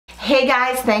Hey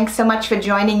guys, thanks so much for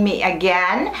joining me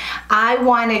again. I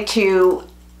wanted to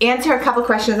answer a couple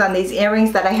questions on these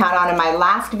earrings that I had on in my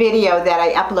last video that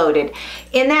I uploaded.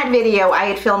 In that video, I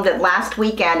had filmed it last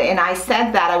weekend, and I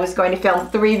said that I was going to film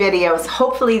 3 videos,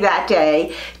 hopefully that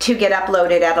day, to get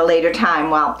uploaded at a later time.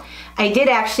 Well, I did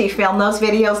actually film those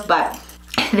videos, but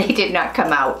they did not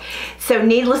come out. So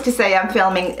needless to say, I'm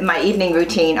filming my evening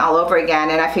routine all over again,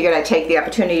 and I figured I'd take the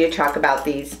opportunity to talk about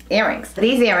these earrings.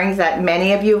 These earrings that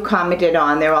many of you commented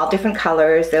on, they're all different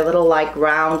colors. They're little like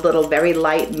round, little very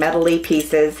light metal-y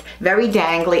pieces, very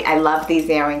dangly. I love these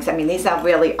earrings. I mean, these are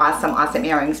really awesome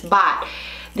earrings, but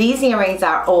these earrings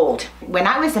are old. When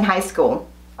I was in high school,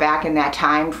 back in that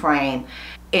time frame,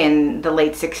 in the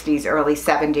late 60s, early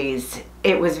 70s,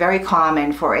 it was very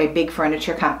common for a big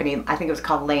furniture company, I think it was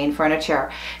called Lane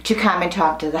Furniture, to come and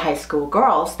talk to the high school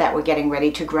girls that were getting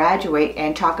ready to graduate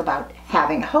and talk about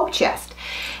having a hope chest.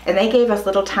 And they gave us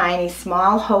little tiny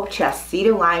small hope chests,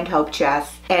 cedar lined hope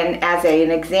chests, and as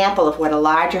an example of what a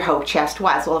larger hope chest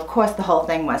was, well, of course the whole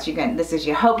thing was, this is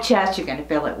your hope chest, you're going to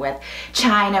fill it with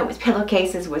china, with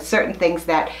pillowcases, with certain things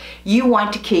that you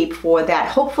want to keep for that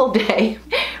hopeful day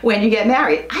when you get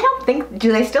married. I don't think,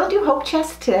 do they still do hope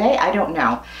chests today? I don't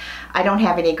know. I don't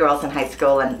have any girls in high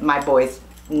school, and my boys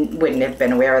wouldn't have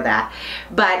been aware of that.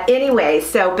 But anyway,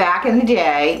 so back in the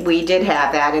day, we did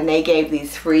have that, and they gave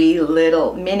these free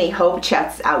little mini hope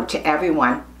chests out to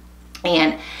everyone.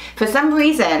 And for some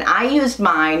reason, I used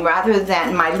mine rather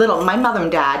than my mother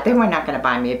and dad, they were not going to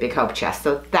buy me a big hope chest,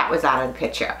 so that was out of the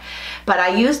picture. But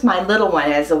I used my little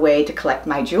one as a way to collect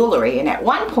my jewelry, and at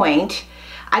one point,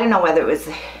 I don't know whether it was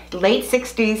late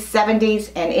 60s,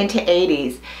 70s, and into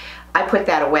 80s, I put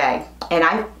that away. And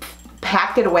I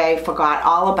packed it away, forgot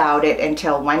all about it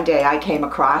until one day I came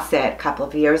across it a couple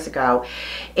of years ago.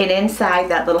 And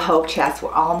inside that little hope chest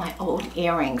were all my old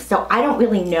earrings. So I don't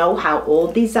really know how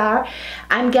old these are.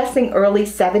 I'm guessing early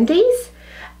 70s.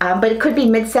 But it could be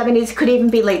mid-70s, could even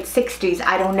be late 60s,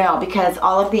 I don't know, because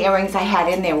all of the earrings I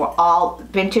had in there were all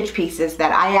vintage pieces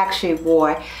that I actually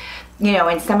wore. You know,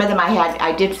 and some of them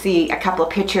I did see a couple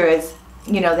of pictures,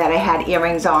 you know, that I had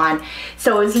earrings on.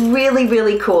 So it was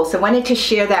really cool. So I wanted to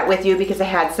share that with you because I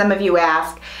had some of you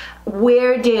ask,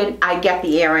 where did I get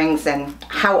the earrings and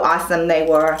how awesome they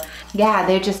were. Yeah,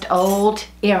 they're just old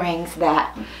earrings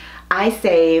that I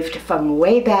saved from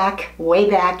way back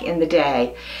in the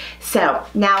day. So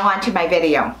now on to my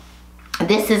video.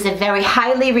 This is a very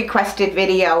highly requested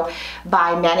video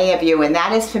by many of you, and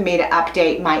that is for me to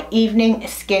update my evening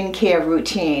skincare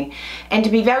routine. And to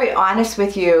be very honest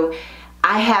with you,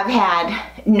 I have had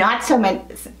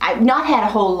I've not had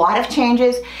a whole lot of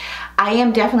changes. I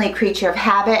am definitely a creature of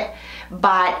habit,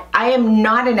 but I am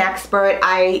not an expert.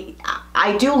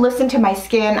 I do listen to my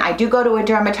skin. I do go to a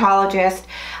dermatologist.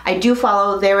 I do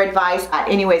follow their advice.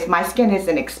 Anyways, my skin is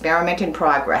an experiment in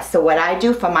progress. So what I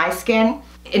do for my skin,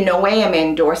 in no way am I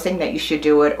endorsing that you should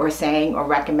do it or saying or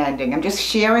recommending. I'm just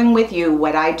sharing with you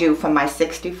what I do for my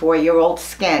 64-year-old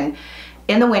skin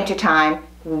in the wintertime,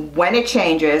 when it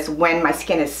changes, when my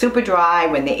skin is super dry,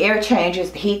 when the air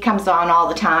changes, the heat comes on all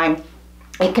the time.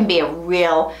 It can be a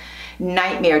real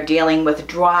nightmare dealing with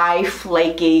dry,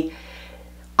 flaky,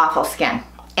 awful skin.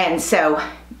 And so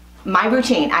my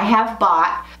routine, I have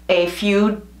bought a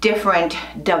few different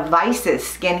devices,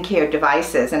 skincare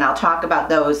devices, and I'll talk about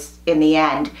those in the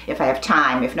end if I have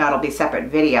time. If not, it'll be a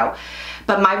separate video.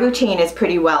 But my routine is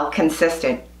pretty well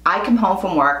consistent. I come home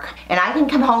from work, and I can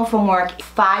come home from work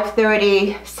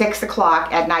 5:30, 6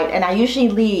 o'clock at night, and I usually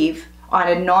leave on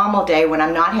a normal day when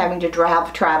I'm not having to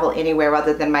travel anywhere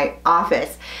other than my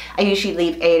office. I usually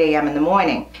leave 8 a.m. in the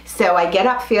morning. So I get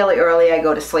up fairly early, I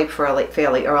go to sleep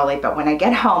fairly early, but when I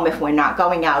get home, if we're not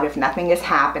going out, if nothing is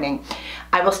happening,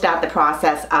 I will start the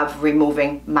process of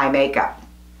removing my makeup.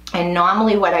 And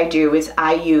normally what I do is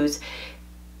I use,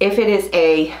 if it is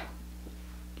a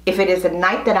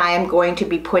night that I am going to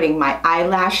be putting my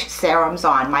eyelash serums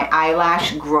on, my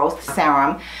eyelash growth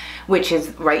serum, which is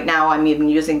right now I'm even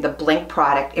using the Blink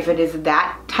product. If it is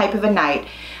that type of a night,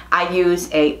 I use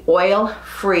a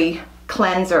oil-free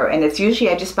cleanser, and it's usually,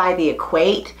 I just buy the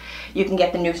Equate. You can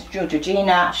get the new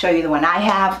Neutrogena. I'll show you the one I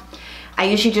have. I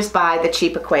usually just buy the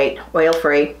cheap Equate,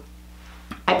 oil-free.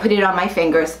 I put it on my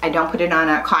fingers. I don't put it on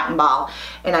a cotton ball,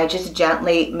 and I just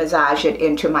gently massage it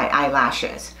into my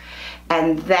eyelashes.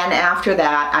 And then after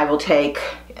that, I will take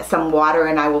some water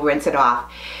and I will rinse it off.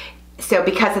 So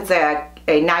because it's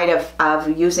a night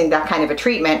of using that kind of a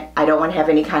treatment, I don't want to have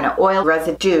any kind of oil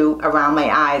residue around my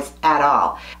eyes at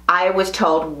all. I was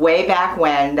told way back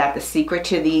when that the secret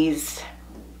to these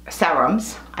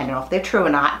serums, I don't know if they're true or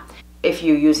not, if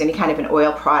you use any kind of an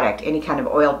oil product, any kind of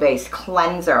oil-based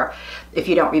cleanser, if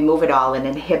you don't remove it all, it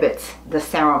inhibits the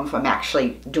serum from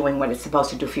actually doing what it's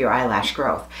supposed to do for your eyelash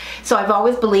growth. So I've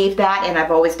always believed that, and I've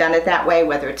always done it that way.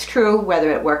 Whether it's true,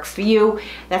 whether it works for you,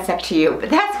 that's up to you, but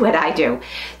that's what I do.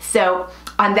 So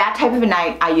on that type of a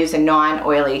night, I use a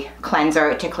non-oily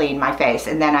cleanser to clean my face,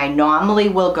 and then I normally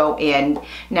will go in.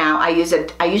 Now I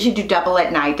usually do double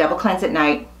at night, double cleanse at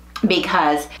night,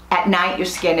 because at night your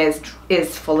skin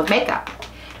is full of makeup.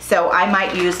 So I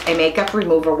might use a makeup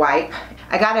remover wipe.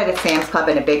 I got it at Sam's Club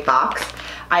in a big box.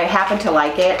 I happen to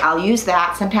like it. I'll use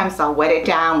that. Sometimes I'll wet it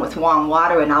down with warm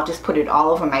water and I'll just put it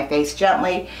all over my face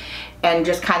gently and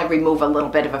just kind of remove a little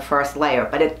bit of a first layer.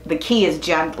 But the key is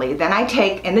gently. Then I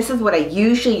take, and this is what I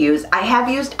usually use. I have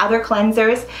used other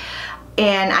cleansers,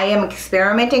 and I am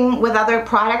experimenting with other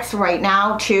products right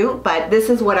now too, but this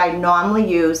is what I normally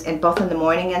use in both in the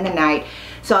morning and the night.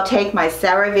 So I'll take my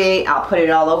CeraVe, I'll put it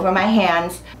all over my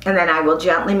hands, and then I will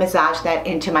gently massage that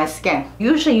into my skin.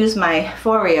 Usually use my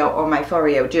Foreo or my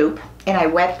Foreo dupe, and I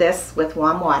wet this with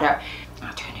warm water.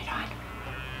 I'll turn it on.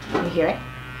 Can you hear it?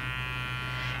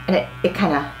 And it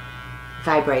kind of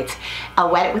vibrates. I'll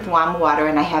wet it with warm water,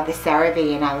 and I have the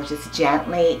CeraVe, and I will just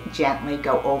gently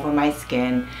go over my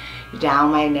skin,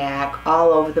 down my neck,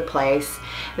 all over the place.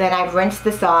 Then I rinse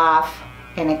this off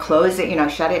and I close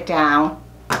it, shut it down,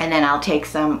 and then I'll take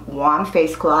some warm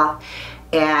face cloth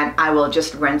and I will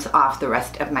just rinse off the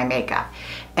rest of my makeup.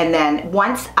 And then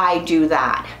once I do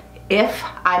that, if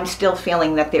I'm still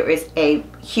feeling that there is a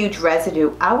huge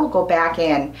residue, I will go back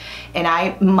in and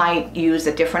I might use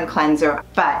a different cleanser.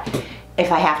 But if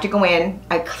I have to go in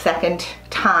a second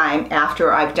time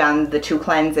after I've done the 2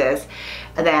 cleanses,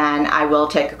 then I will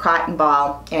take a cotton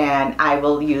ball and I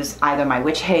will use either my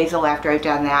witch hazel after I've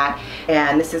done that.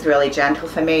 And this is really gentle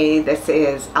for me. This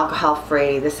is alcohol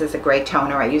free. This is a great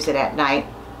toner. I use it at night,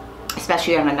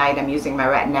 especially on a night I'm using my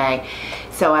Retin-A.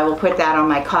 So I will put that on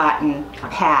my cotton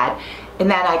pad, and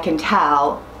then I can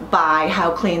tell by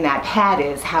how clean that pad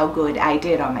is how good I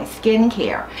did on my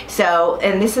skincare. So,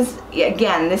 and this is,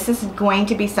 again, this is going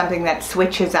to be something that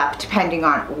switches up depending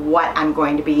on what I'm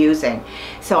going to be using.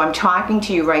 So I'm talking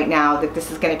to you right now that this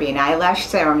is going to be an eyelash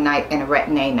serum night and a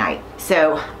Retin-A night.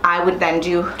 So I would then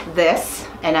do this,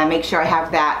 and I make sure I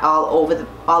have that all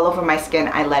over my skin.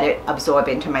 I let it absorb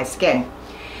into my skin.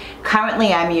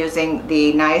 Currently I'm using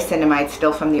the niacinamide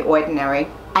still from The Ordinary.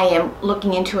 I am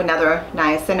looking into another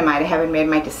niacinamide. I haven't made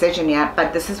my decision yet,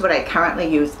 but this is what I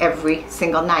currently use every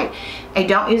single night. I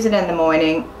don't use it in the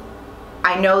morning.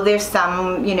 I know there's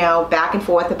some, back and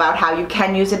forth about how you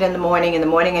can use it in the morning. In the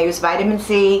morning I use vitamin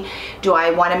C. Do I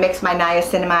want to mix my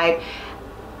niacinamide?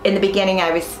 In the beginning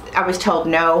I was told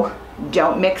no,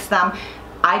 don't mix them.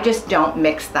 I just don't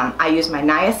mix them. I use my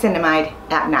niacinamide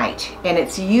at night, and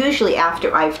it's usually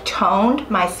after I've toned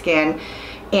my skin,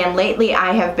 and lately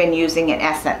I have been using an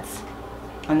essence.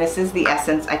 And this is the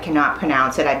essence, I cannot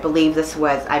pronounce it. I believe this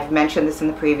was, I've mentioned this in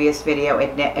the previous video,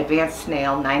 Advanced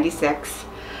Snail 96.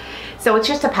 So it's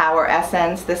just a power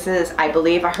essence. This is, I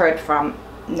believe I heard from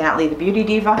Natalie the Beauty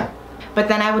Diva. But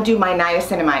then I will do my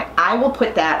niacinamide. I will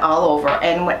put that all over,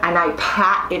 and I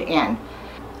pat it in.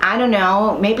 I don't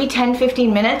know, maybe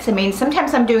 10-15 minutes. I mean,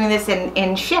 sometimes I'm doing this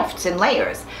in shifts, in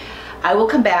layers. I will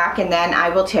come back and then I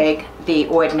will take The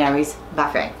Ordinary's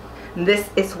Buffet. This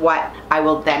is what I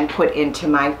will then put into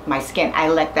my skin. I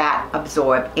let that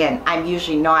absorb in. I'm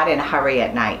usually not in a hurry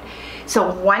at night.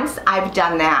 So once I've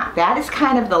done that, that is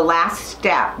kind of the last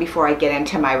step before I get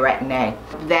into my Retin-A.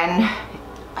 Then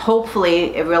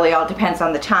hopefully, it really all depends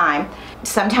on the time.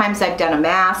 Sometimes I've done a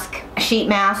mask, a sheet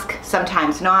mask,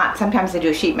 sometimes not. Sometimes I do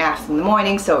a sheet mask in the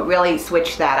morning, so it really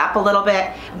switched that up a little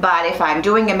bit. But if I'm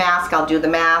doing a mask, I'll do the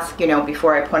mask,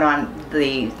 before I put on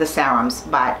the serums.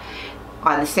 But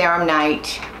on the serum night,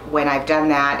 when I've done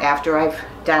that, after I've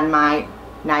done my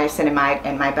niacinamide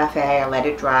and my buffet, I let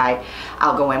it dry,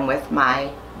 I'll go in with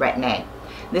my Retin-A.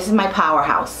 This is my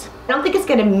powerhouse. I don't think it's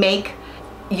gonna make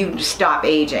you stop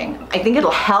aging. I think it'll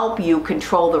help you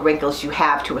control the wrinkles you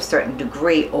have to a certain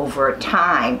degree over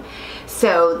time.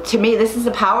 So to me, this is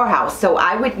a powerhouse. So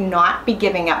I would not be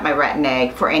giving up my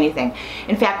Retin-A for anything.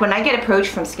 In fact, when I get approached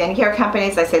from skincare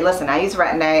companies, I say, listen, I use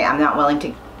Retin-A. I'm not willing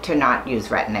to not use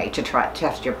Retin-A to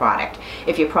test your product.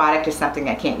 If your product is something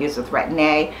I can't use with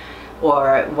Retin-A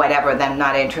or whatever, then I'm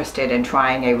not interested in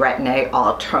trying a Retin-A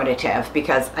alternative,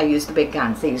 because I use the big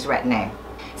guns. I use Retin-A.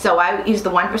 So I use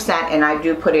the 1%, and I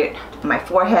do put it on my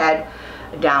forehead,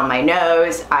 down my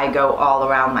nose. I go all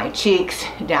around my cheeks,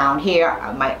 down here,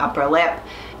 my upper lip.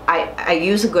 I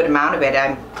use a good amount of it.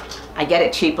 I I get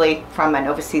it cheaply from an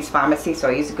overseas pharmacy, so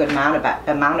I use a good amount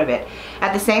of it.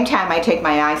 At the same time, I take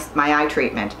my eye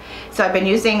treatment. So I've been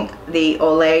using the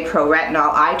Olay Pro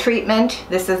Retinol eye treatment.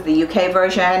 This is the UK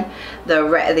version.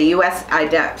 The US,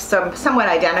 somewhat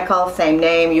identical, same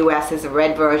name. US is a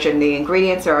red version. The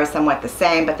ingredients are somewhat the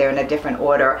same, but they're in a different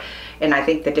order. And I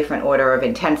think the different order of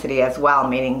intensity as well,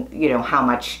 meaning, you know, how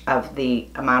much of the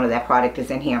amount of that product is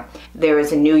in here. There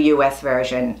is a new US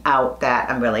version out that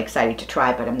I'm really excited to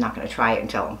try, but I'm not going to try it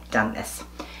until I'm done this.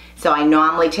 So I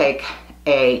normally take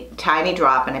a tiny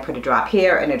drop, and I put a drop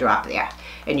here and a drop there.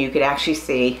 And you could actually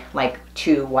see like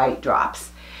 2 white drops.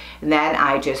 And then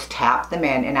I just tap them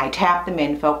in, and I tap them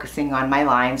in focusing on my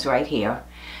lines right here.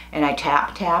 And I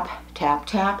tap, tap, tap,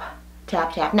 tap,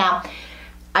 tap, tap. Now,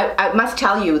 I must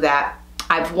tell you that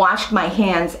I've washed my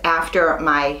hands after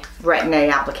my Retin-A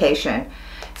application,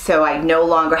 so I no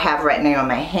longer have Retin-A on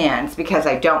my hands because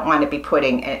I don't want to be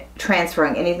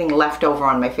transferring anything left over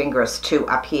on my fingers to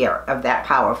up here of that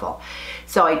powerful.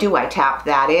 So I tap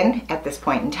that in at this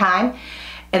point in time,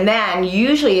 and then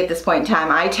usually at this point in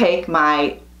time I take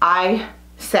my eye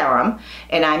serum,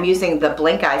 and I'm using the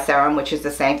Blink Eye Serum, which is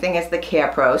the same thing as the Care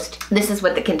Prost. This is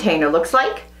what the container looks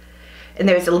like. And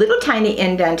there's a little tiny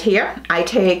indent here. I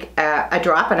take a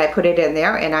drop and I put it in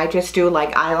there, and I just do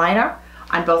like eyeliner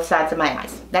on both sides of my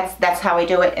eyes. That's how I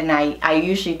do it, and I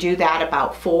usually do that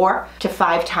about 4 to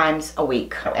 5 times a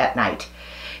week at night.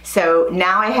 So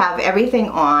now I have everything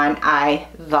on.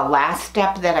 The last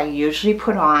step that I usually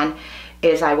put on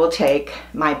is I will take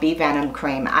my bee venom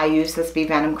cream. I use this bee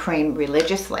venom cream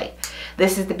religiously.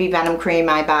 This is the bee venom cream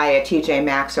I buy at TJ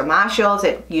Maxx or Marshalls.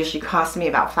 It usually costs me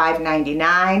about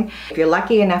 $5.99. If you're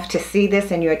lucky enough to see this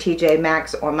in your TJ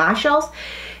Maxx or Marshalls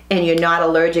and you're not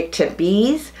allergic to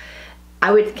bees,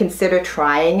 I would consider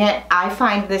trying it. I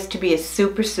find this to be a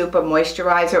super, super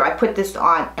moisturizer. I put this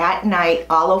on at night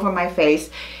all over my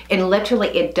face, and literally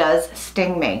it does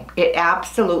sting me. It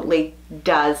absolutely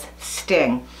does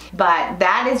sting. But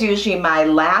that is usually my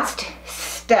last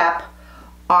step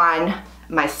on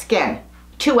my skin.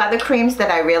 2 other creams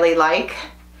that I really like.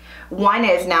 One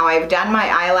is, now I've done my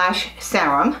eyelash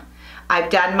serum. I've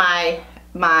done my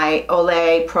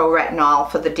Olay Pro Retinol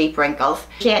for the deep wrinkles.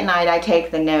 At night I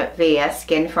take the Nivea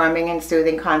Skin Firming and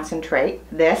Soothing Concentrate,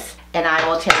 this, and I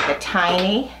will take a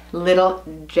tiny little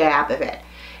dab of it,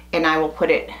 and I will put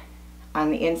it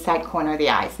on the inside corner of the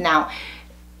eyes. Now,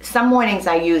 some mornings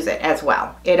I use it as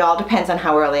well. It all depends on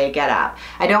how early I get up.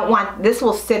 I don't want, this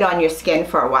will sit on your skin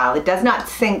for a while. It does not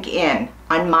sink in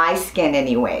on my skin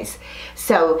anyways.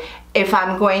 So if I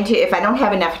don't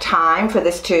have enough time for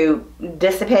this to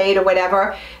dissipate or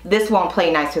whatever, this won't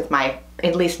play nice with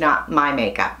at least not my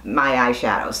makeup, my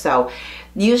eyeshadow. So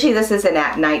usually this is an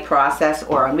at night process,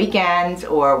 or on weekends,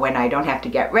 or when I don't have to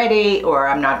get ready, or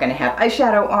I'm not gonna have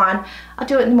eyeshadow on, I'll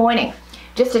do it in the morning.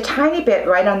 Just a tiny bit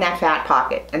right on that fat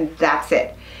pocket, and that's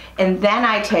it. And then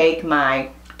I take my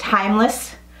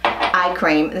Timeless eye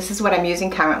cream. This is what I'm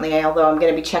using currently, although I'm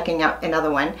going to be checking out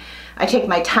another one. I take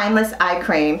my Timeless eye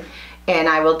cream, and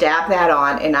I will dab that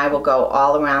on, and I will go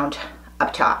all around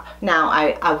up top. Now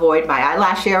I avoid my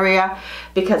eyelash area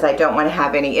because I don't want to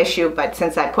have any issue, but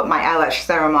since I put my eyelash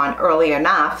serum on early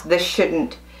enough, this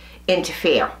shouldn't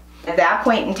interfere. At that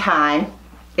point in time,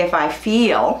 if I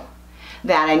feel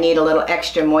that I need a little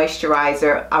extra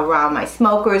moisturizer around my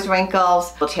smoker's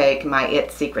wrinkles, I'll take my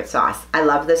It Secret Sauce. I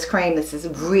love this cream. This is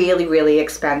really, really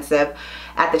expensive.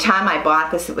 At the time I bought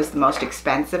this, it was the most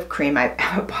expensive cream I've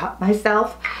ever bought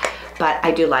myself, but I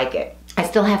do like it. I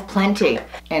still have plenty,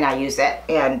 and I use it,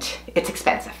 and it's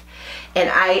expensive. And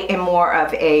I am more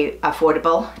of a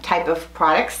affordable type of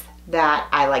products that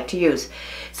I like to use.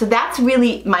 So that's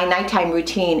really my nighttime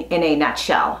routine in a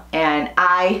nutshell. And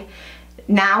I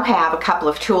now have a couple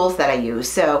of tools that I use.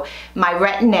 So my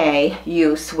Retin-A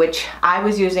use, which I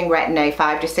was using Retin-A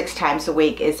 5 to 6 times a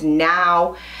week, is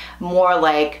now more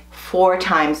like 4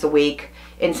 times a week.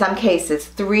 In some cases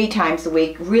 3 times a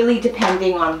week, really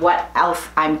depending on what else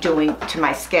I'm doing to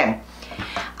my skin.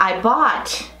 I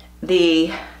bought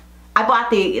the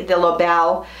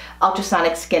Lavalier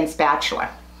Ultrasonic Skin Spatula.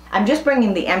 I'm just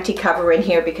bringing the empty cover in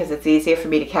here because it's easier for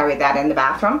me to carry that in the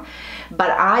bathroom.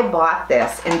 But I bought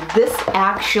this, and this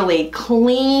actually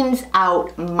cleans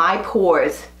out my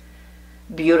pores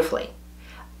beautifully.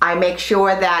 I make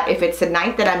sure that if it's the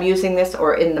night that I'm using this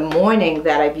or in the morning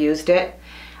that I've used it,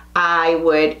 I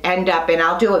would end up, and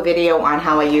I'll do a video on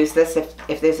how I use this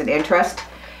if there's an interest,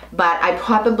 but I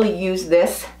probably use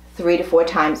this 3 to 4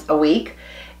 times a week,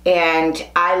 and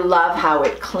I love how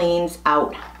it cleans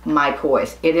out my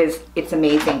pores. It's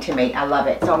amazing to me. I love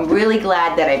it. So I'm really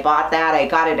glad that I bought that. I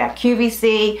got it at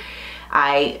QVC.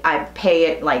 I pay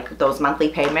it like those monthly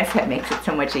payments. That makes it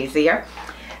so much easier.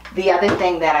 The other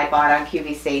thing that I bought on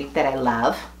QVC that I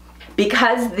love,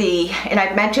 because and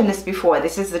I've mentioned this before,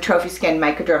 this is the Trophy Skin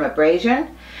Microdermabrasion,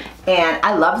 and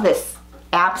I love this.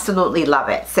 Absolutely love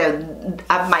it. So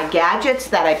of my gadgets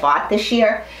that I bought this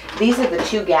year, these are the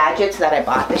 2 gadgets that I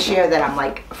bought this year that I'm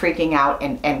like freaking out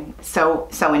and so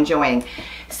enjoying.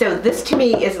 So this to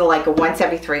me is like a once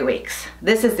every 3 weeks.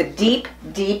 This is a deep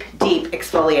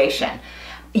exfoliation.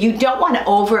 You don't want to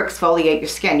over exfoliate your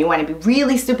skin. You want to be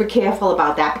really super careful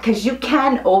about that, because you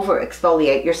can over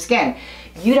exfoliate your skin.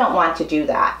 You don't want to do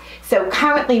that. So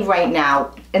currently right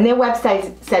now, and their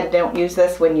website said don't use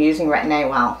this when you're using Retin-A.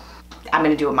 Well, I'm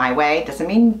going to do it my way. Doesn't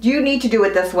mean you need to do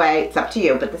it this way. It's up to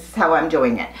you, but this is how I'm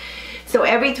doing it. So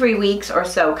every 3 weeks or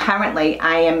so currently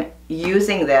I am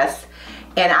using this,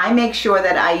 and I make sure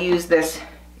that I use this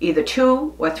either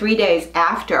 2 or 3 days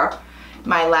after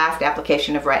my last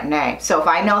application of Retin-A. So if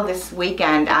I know this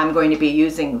weekend I'm going to be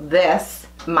using this,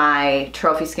 my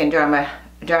Trophy Skin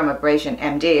Dermabrasion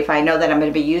MD, if I know that I'm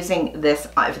going to be using this,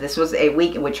 if this was a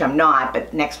week, which I'm not,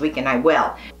 but next weekend I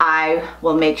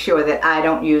will make sure that I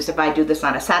don't use, if I do this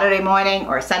on a Saturday morning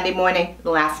or a Sunday morning,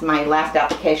 my last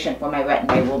application for my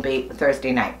Retin-A will be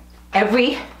Thursday night.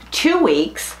 Every 2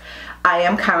 weeks I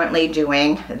am currently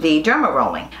doing the derma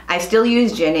rolling. I still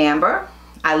use Jen Amber.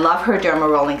 I love her derma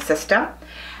rolling system.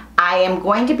 I am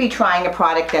going to be trying a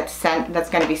product that's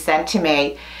going to be sent to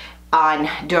me on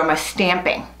derma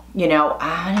stamping. You know,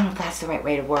 I don't know if that's the right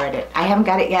way to word it. I haven't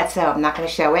got it yet, so I'm not going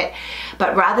to show it.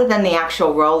 But rather than the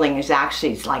actual rolling,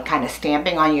 it's like kind of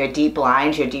stamping on your deep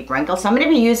lines, your deep wrinkles. So I'm going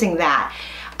to be using that.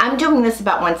 I'm doing this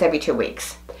about once every 2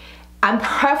 weeks. I'm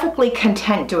perfectly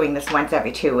content doing this once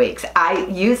every 2 weeks. I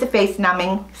use a face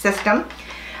numbing system.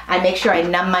 I make sure I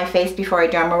numb my face before I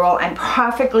derma roll. I'm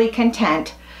perfectly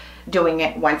content doing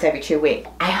it once every 2 weeks.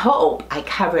 I hope I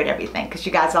covered everything, because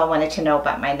you guys all wanted to know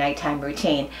about my nighttime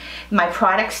routine. My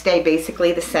products stay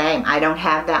basically the same. I don't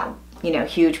have that, you know,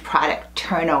 huge product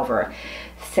turnover.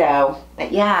 So,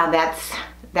 but yeah,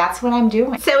 that's what I'm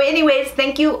doing. So anyways,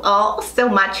 thank you all so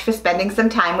much for spending some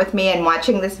time with me and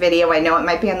watching this video. I know it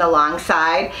might be on the long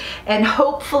side, and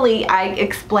hopefully I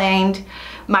explained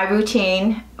my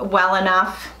routine well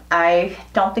enough. I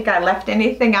don't think I left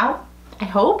anything out, I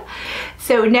hope.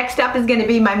 So next up is going to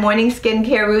be my morning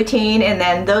skincare routine, and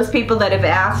then those people that have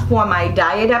asked for my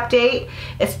diet update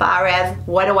as far as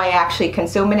what do I actually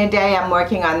consume in a day, I'm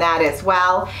working on that as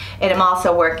well. And I'm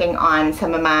also working on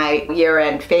some of my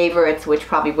year-end favorites, which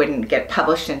probably wouldn't get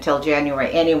published until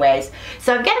January anyways.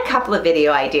 So I've got a couple of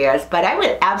video ideas, but I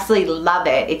would absolutely love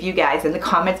it if you guys in the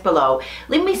comments below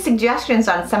leave me suggestions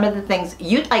on some of the things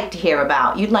you'd like to hear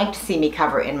about, you'd like to see me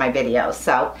cover in my videos.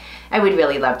 So I would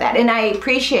really love that. And I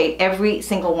appreciate every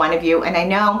single one of you. And I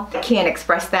know I can't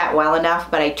express that well enough,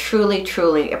 but I truly,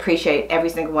 truly appreciate every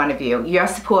single one of you. Your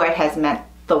support has meant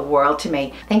the world to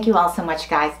me. Thank you all so much,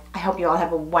 guys. I hope you all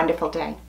have a wonderful day.